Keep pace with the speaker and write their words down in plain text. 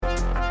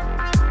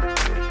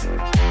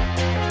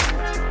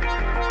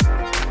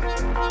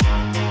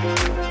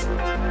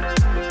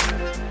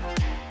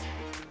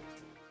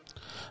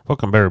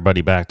Welcome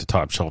everybody back to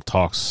Top Shelf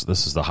Talks.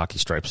 This is the Hockey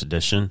Stripes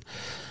edition.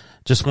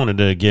 Just wanted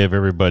to give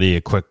everybody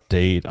a quick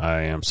date.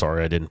 I am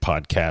sorry I didn't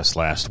podcast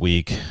last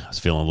week. I was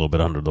feeling a little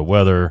bit under the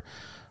weather.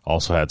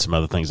 Also had some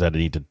other things I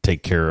need to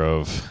take care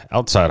of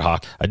outside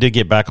hockey. I did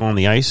get back on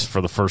the ice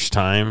for the first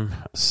time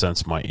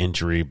since my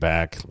injury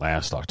back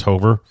last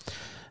October,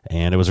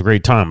 and it was a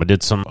great time. I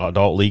did some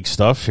adult league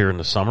stuff here in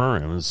the summer.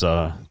 It was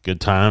a good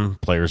time.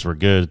 Players were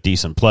good,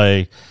 decent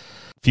play,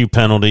 few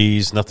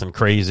penalties, nothing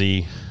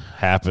crazy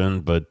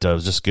happened, but it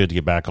was just good to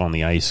get back on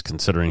the ice,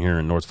 considering here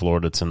in North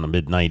Florida it's in the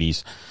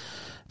mid-90s,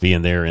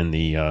 being there in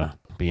the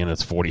being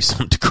it's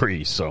 40-some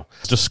degrees. So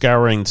just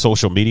scouring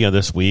social media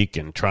this week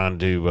and trying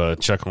to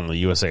check on the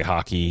USA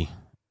Hockey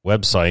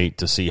website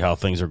to see how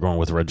things are going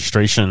with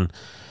registration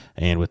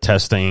and with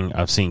testing.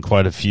 I've seen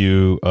quite a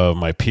few of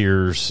my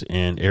peers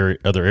in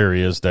other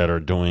areas that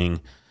are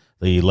doing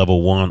the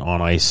level 1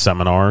 on ice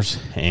seminars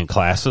and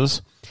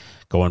classes,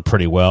 going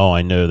pretty well.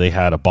 I know they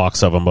had a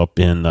box of them up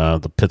in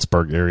the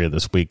Pittsburgh area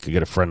this week. I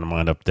get a friend of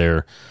mine up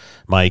there,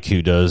 Mike,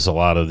 who does a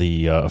lot of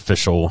the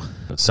official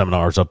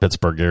seminars up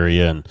Pittsburgh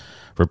area, and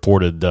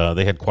reported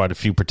they had quite a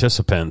few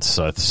participants,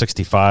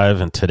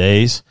 65 in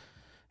today's,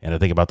 and I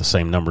think about the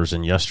same numbers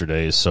in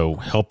yesterday's. So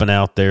helping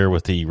out there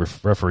with the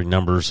referee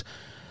numbers,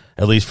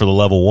 at least for the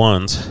level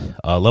 1s.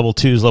 Level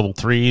 2s, level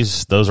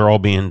 3s, those are all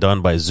being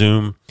done by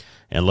Zoom,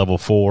 and level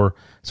 4.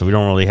 So we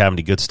don't really have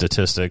any good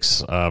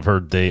statistics. I've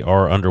heard they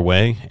are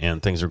underway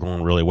and things are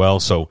going really well.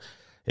 So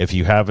if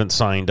you haven't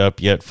signed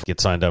up yet, get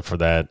signed up for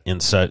that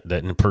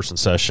in-person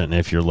session.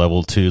 If you're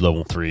level 2,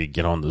 level 3,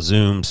 get on the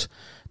Zooms.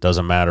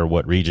 Doesn't matter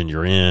what region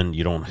you're in.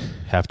 You don't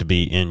have to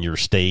be in your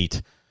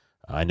state.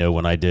 I know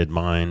when I did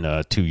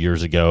mine 2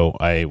 years ago,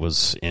 I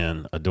was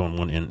doing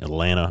one in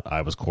Atlanta.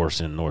 I was, of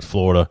course, in North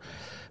Florida.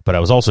 But I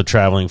was also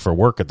traveling for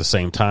work at the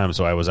same time,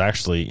 so I was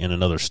actually in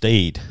another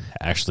state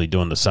actually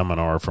doing the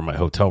seminar from my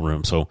hotel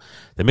room. So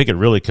they make it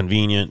really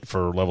convenient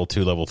for level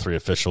 2, level 3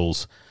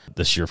 officials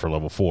this year for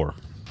level 4.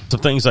 Some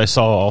things I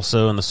saw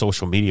also in the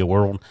social media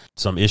world,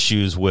 some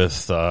issues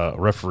with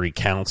referee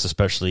counts,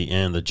 especially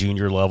in the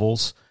junior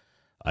levels.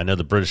 I know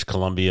the British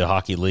Columbia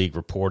Hockey League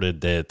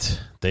reported that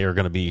they are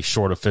going to be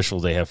short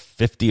officials. They have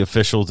 50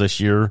 officials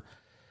this year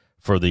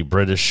for the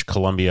British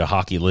Columbia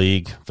Hockey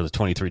League for the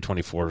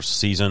 23-24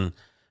 season.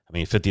 I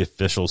mean, 50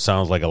 officials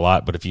sounds like a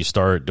lot, but if you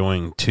start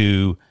doing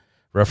 2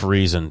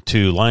 referees and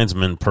 2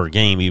 linesmen per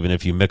game, even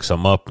if you mix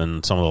them up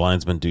and some of the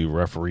linesmen do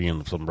referee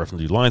and some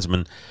referees do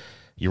linesmen,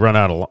 you run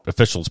out of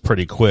officials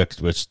pretty quick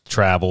with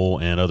travel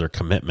and other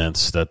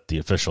commitments that the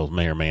officials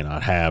may or may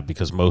not have,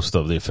 because most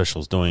of the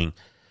officials doing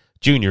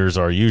juniors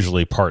are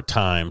usually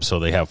part-time, so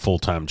they have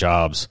full-time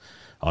jobs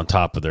on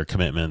top of their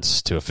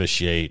commitments to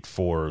officiate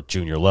for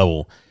junior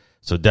level.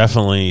 So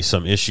definitely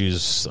some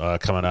issues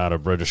coming out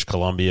of British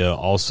Columbia.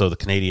 Also, the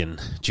Canadian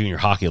Junior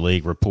Hockey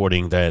League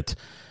reporting that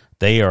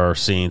they are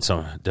seeing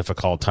some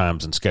difficult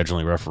times in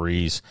scheduling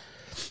referees,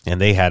 and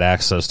they had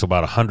access to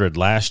about 100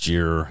 last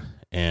year,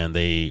 and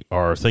they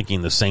are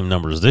thinking the same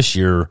numbers this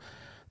year.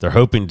 They're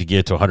hoping to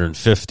get to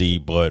 150,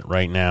 but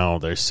right now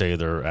they say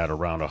they're at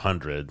around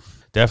 100.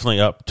 Definitely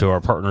up to our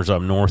partners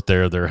up north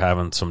there. They're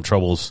having some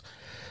troubles,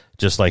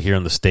 just like here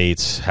in the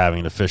States,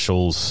 having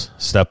officials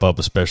step up,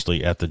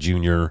 especially at the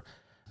junior.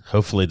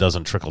 Hopefully it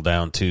doesn't trickle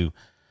down to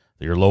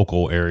your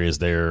local areas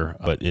there,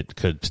 but it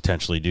could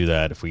potentially do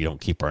that if we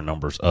don't keep our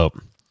numbers up.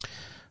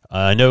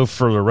 I know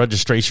for the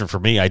registration for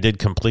me, I did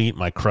complete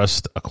my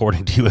crest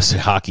according to USA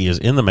Hockey is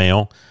in the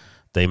mail.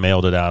 They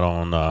mailed it out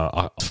on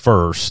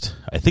 1st.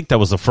 I think that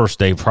was the first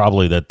day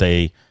probably that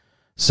they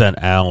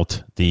sent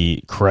out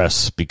the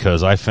crests,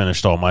 because I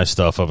finished all my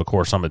stuff. Of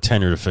course, I'm a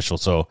tenured official,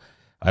 so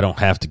I don't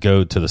have to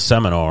go to the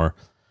seminar.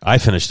 I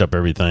finished up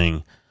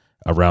everything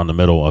around the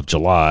middle of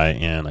July,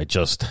 and I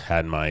just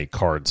had my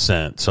card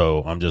sent.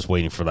 So I'm just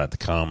waiting for that to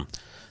come.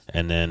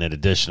 And then in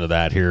addition to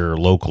that, here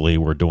locally,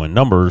 we're doing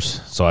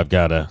numbers. So I've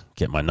got to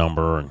get my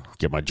number and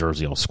get my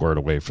jersey all squared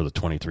away for the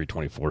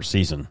 23-24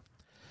 season.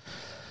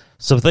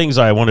 Some things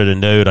I wanted to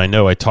note, I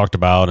know I talked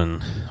about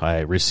and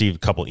I received a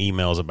couple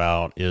emails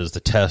about, is the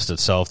test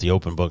itself, the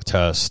open book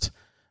test.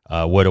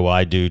 What do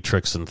I do,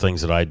 tricks and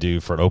things that I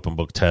do for an open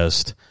book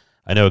test.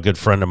 I know a good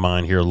friend of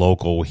mine here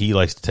local, he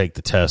likes to take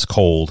the test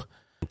cold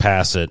and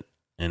pass it,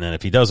 and then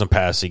if he doesn't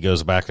pass, he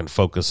goes back and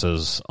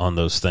focuses on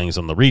those things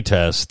on the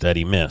retest that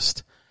he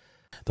missed.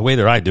 The way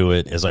that I do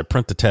it is I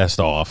print the test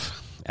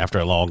off after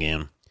I log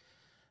in,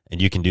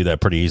 and you can do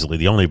that pretty easily.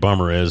 The only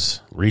bummer is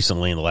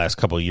recently in the last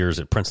couple of years,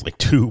 it prints like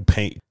 2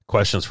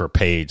 questions per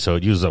page, so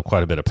it uses up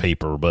quite a bit of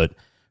paper. But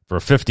for a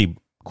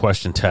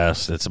 50-question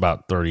test, it's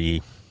about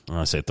 30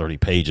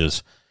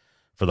 pages.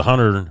 For the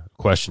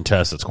 100-question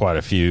test, it's quite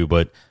a few,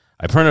 but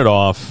I print it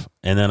off,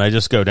 and then I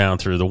just go down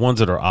through the ones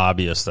that are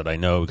obvious that I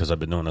know because I've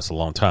been doing this a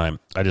long time.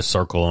 I just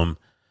circle them.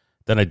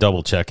 Then I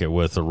double-check it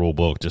with the rule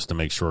book just to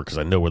make sure, because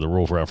I know where the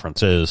rule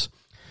reference is.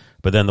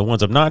 But then the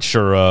ones I'm not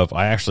sure of,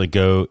 I actually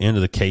go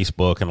into the case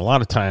book, and a lot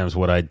of times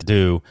what I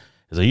do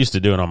is I used to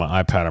do it on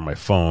my iPad or my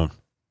phone,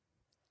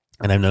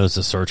 and I've noticed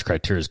the search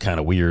criteria is kind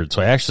of weird.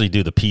 So I actually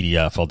do the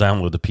PDF. I'll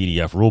download the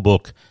PDF rule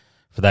book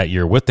for that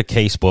year with the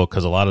case book,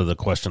 because a lot of the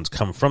questions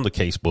come from the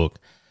case book.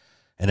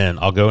 And then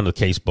I'll go into the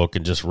case book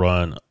and just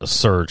run a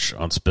search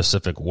on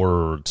specific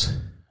words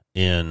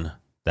in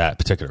that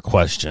particular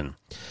question.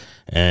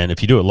 And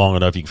if you do it long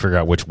enough, you can figure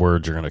out which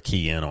words you're going to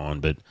key in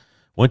on. But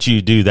once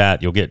you do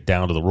that, you'll get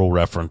down to the rule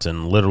reference,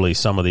 and literally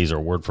some of these are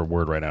word for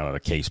word right out of the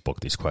case book,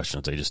 these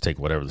questions. They just take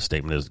whatever the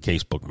statement is, the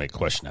case book, and make a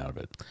question out of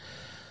it.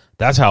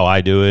 That's how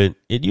I do it.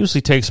 It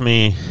usually takes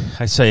me,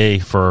 I say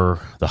for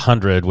the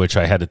 100, which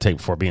I had to take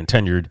before being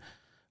tenured,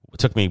 it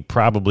took me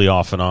probably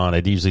off and on.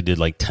 I usually did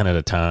like 10 at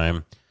a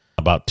time,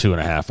 about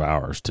 2.5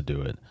 hours to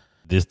do it.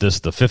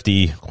 The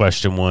 50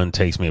 question one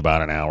takes me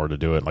about an hour to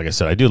do it. Like I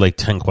said, I do like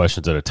 10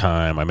 questions at a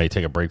time. I may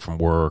take a break from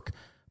work,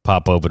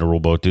 pop open the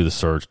rule book, do the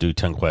search, do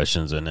 10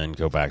 questions, and then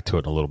go back to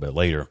it a little bit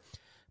later.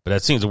 But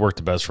that seems to work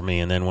the best for me.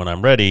 And then when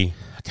I'm ready,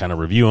 I kind of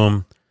review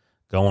them,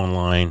 go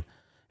online.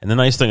 And the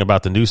nice thing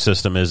about the new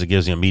system is it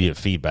gives you immediate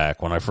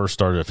feedback. When I first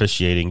started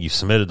officiating, you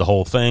submitted the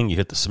whole thing, you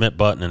hit the submit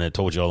button, and it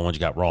told you all the ones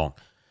you got wrong.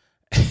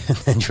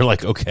 And you're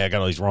like, okay, I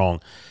got all these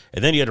wrong.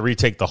 And then you had to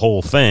retake the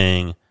whole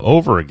thing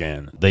over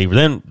again. They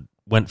then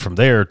went from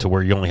there to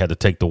where you only had to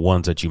take the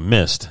ones that you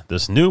missed.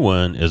 This new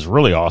one is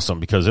really awesome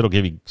because it'll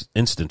give you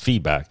instant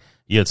feedback.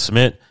 You hit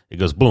submit, it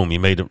goes, boom, you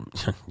made it,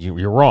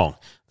 you're wrong.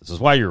 This is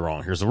why you're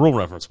wrong. Here's the rule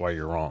reference why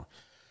you're wrong.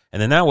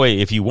 And then that way,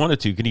 if you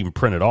wanted to, you could even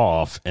print it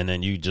off, and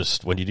then you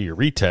just, when you do your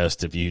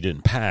retest, if you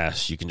didn't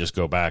pass, you can just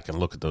go back and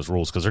look at those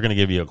rules, because they're going to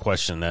give you a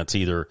question that's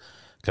either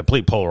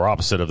complete polar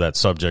opposite of that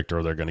subject,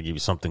 or they're going to give you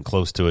something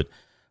close to it,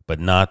 but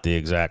not the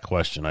exact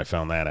question. I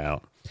found that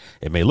out.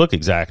 It may look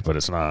exact, but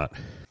it's not.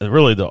 And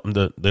really,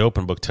 the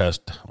open book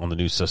test on the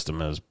new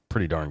system is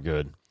pretty darn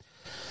good.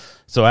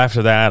 So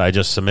after that, I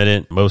just submit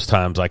it. Most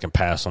times I can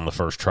pass on the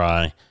first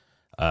try.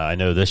 I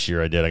know this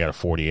year I did. I got a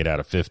 48 out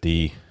of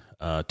 50.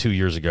 2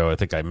 years ago, I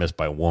think I missed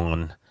by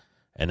 1.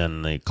 And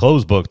then the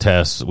closed book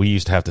tests, we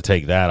used to have to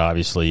take that,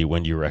 obviously,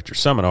 when you were at your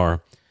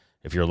seminar,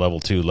 if you're level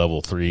 2,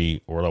 level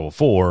 3, or level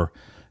 4.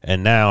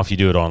 And now if you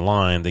do it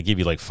online, they give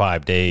you like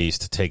 5 days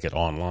to take it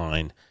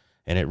online.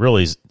 And it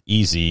really is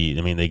easy.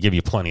 I mean, they give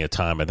you plenty of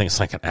time. I think it's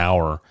like an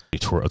hour.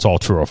 It's all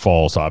true or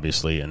false,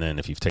 obviously. And then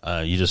if you've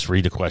taken, you just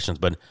read the questions.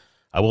 But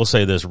I will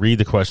say this, read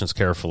the questions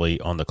carefully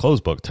on the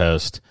closed book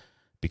test,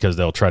 because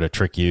they'll try to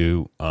trick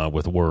you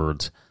with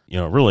words. You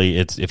know, really,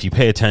 it's if you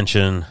pay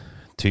attention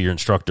to your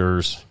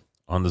instructors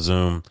on the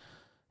Zoom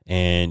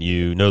and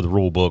you know the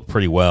rule book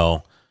pretty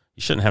well,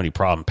 you shouldn't have any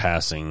problem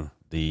passing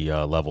the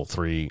level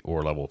 3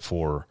 or level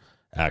 4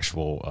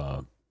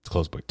 actual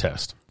closed book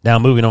test. Now,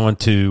 moving on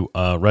to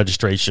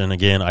registration.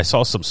 Again, I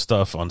saw some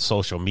stuff on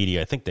social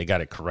media. I think they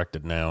got it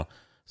corrected now.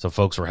 Some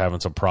folks were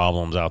having some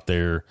problems out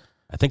there.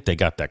 I think they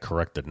got that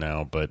corrected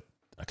now, but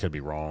I could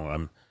be wrong.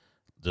 I'm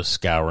just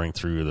scouring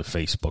through the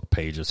Facebook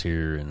pages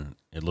here, and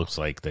it looks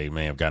like they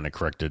may have gotten it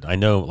corrected. I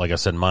know, like I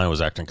said, mine was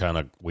acting kind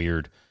of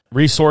weird.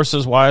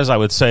 Resources-wise, I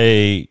would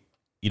say,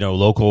 you know,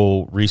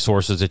 local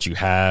resources that you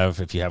have.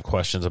 If you have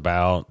questions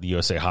about the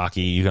USA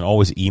Hockey, you can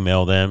always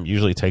email them.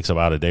 Usually it takes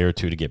about a day or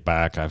two to get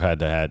back. I've had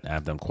to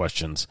have them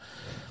questions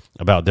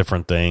about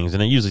different things,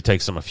 and it usually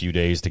takes them a few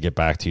days to get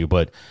back to you,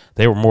 but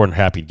they were more than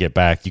happy to get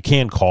back. You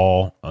can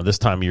call. This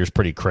time of year is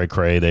pretty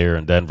cray-cray there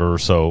in Denver,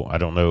 so I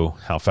don't know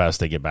how fast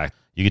they get back.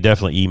 You could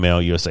definitely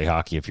email USA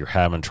Hockey if you're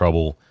having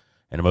trouble,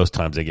 and most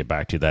times they get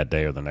back to you that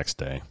day or the next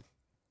day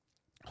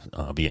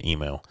via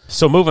email.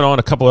 So moving on,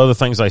 a couple other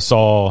things I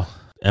saw,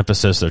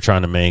 emphasis they're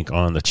trying to make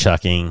on the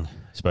checking,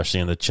 especially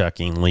in the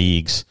checking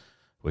leagues,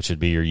 which would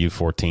be your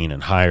U14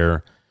 and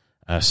higher.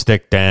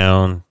 Stick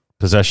down,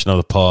 possession of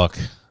the puck.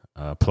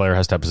 Player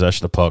has to have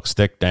possession of the puck,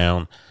 stick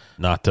down,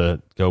 not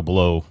to go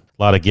below.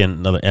 A lot, again,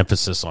 another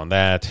emphasis on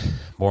that.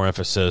 More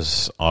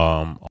emphasis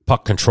on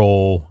puck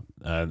control.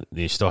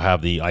 They still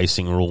have the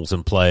icing rules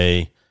in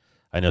play.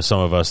 I know some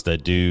of us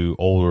that do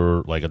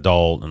older, like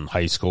adult and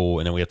high school,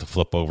 and then we have to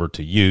flip over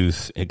to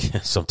youth.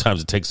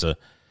 Sometimes it takes a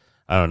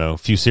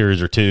few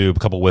series or two, a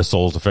couple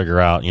whistles to figure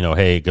out,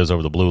 hey, it goes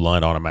over the blue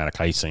line, automatic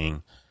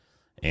icing.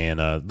 And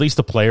at least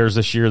the players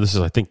this year, this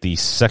is, I think, the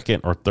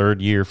second or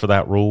third year for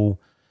that rule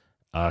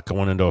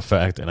going into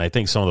effect. And I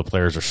think some of the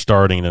players are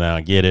starting to now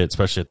get it,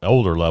 especially at the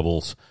older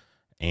levels.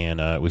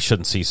 And we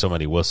shouldn't see so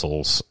many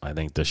whistles, I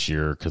think, this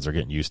year, because they're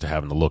getting used to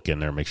having to look in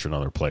there and make sure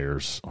other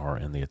players are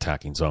in the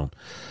attacking zone.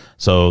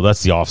 So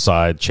that's the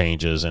offside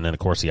changes. And then, of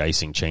course, the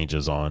icing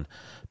changes on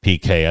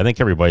PK. I think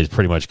everybody's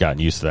pretty much gotten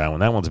used to that one.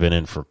 That one's been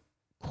in for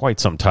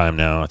quite some time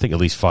now. I think at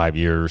least 5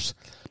 years.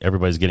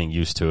 Everybody's getting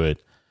used to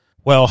it.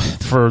 Well,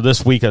 for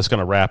this week, that's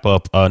going to wrap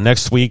up.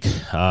 Next week,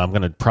 I'm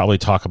going to probably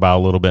talk about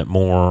a little bit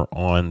more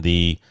on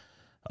the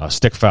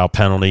stick foul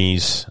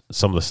penalties,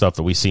 some of the stuff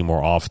that we see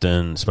more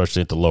often,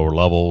 especially at the lower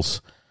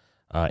levels.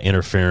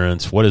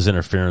 Interference. What does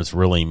interference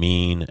really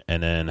mean?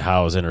 And then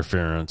how is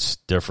interference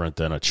different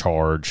than a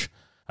charge?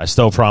 I'm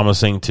still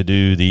promising to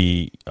do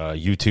the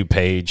YouTube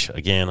page.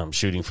 Again, I'm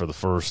shooting for the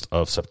 1st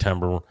of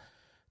September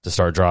to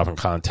start dropping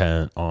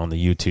content on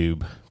the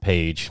YouTube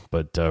page.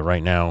 But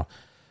right now,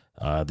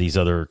 these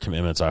other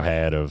commitments I've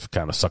had have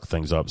kind of sucked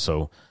things up.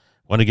 So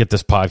Want to get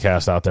this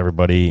podcast out to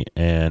everybody,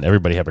 and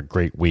everybody have a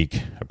great week.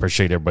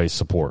 Appreciate everybody's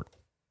support.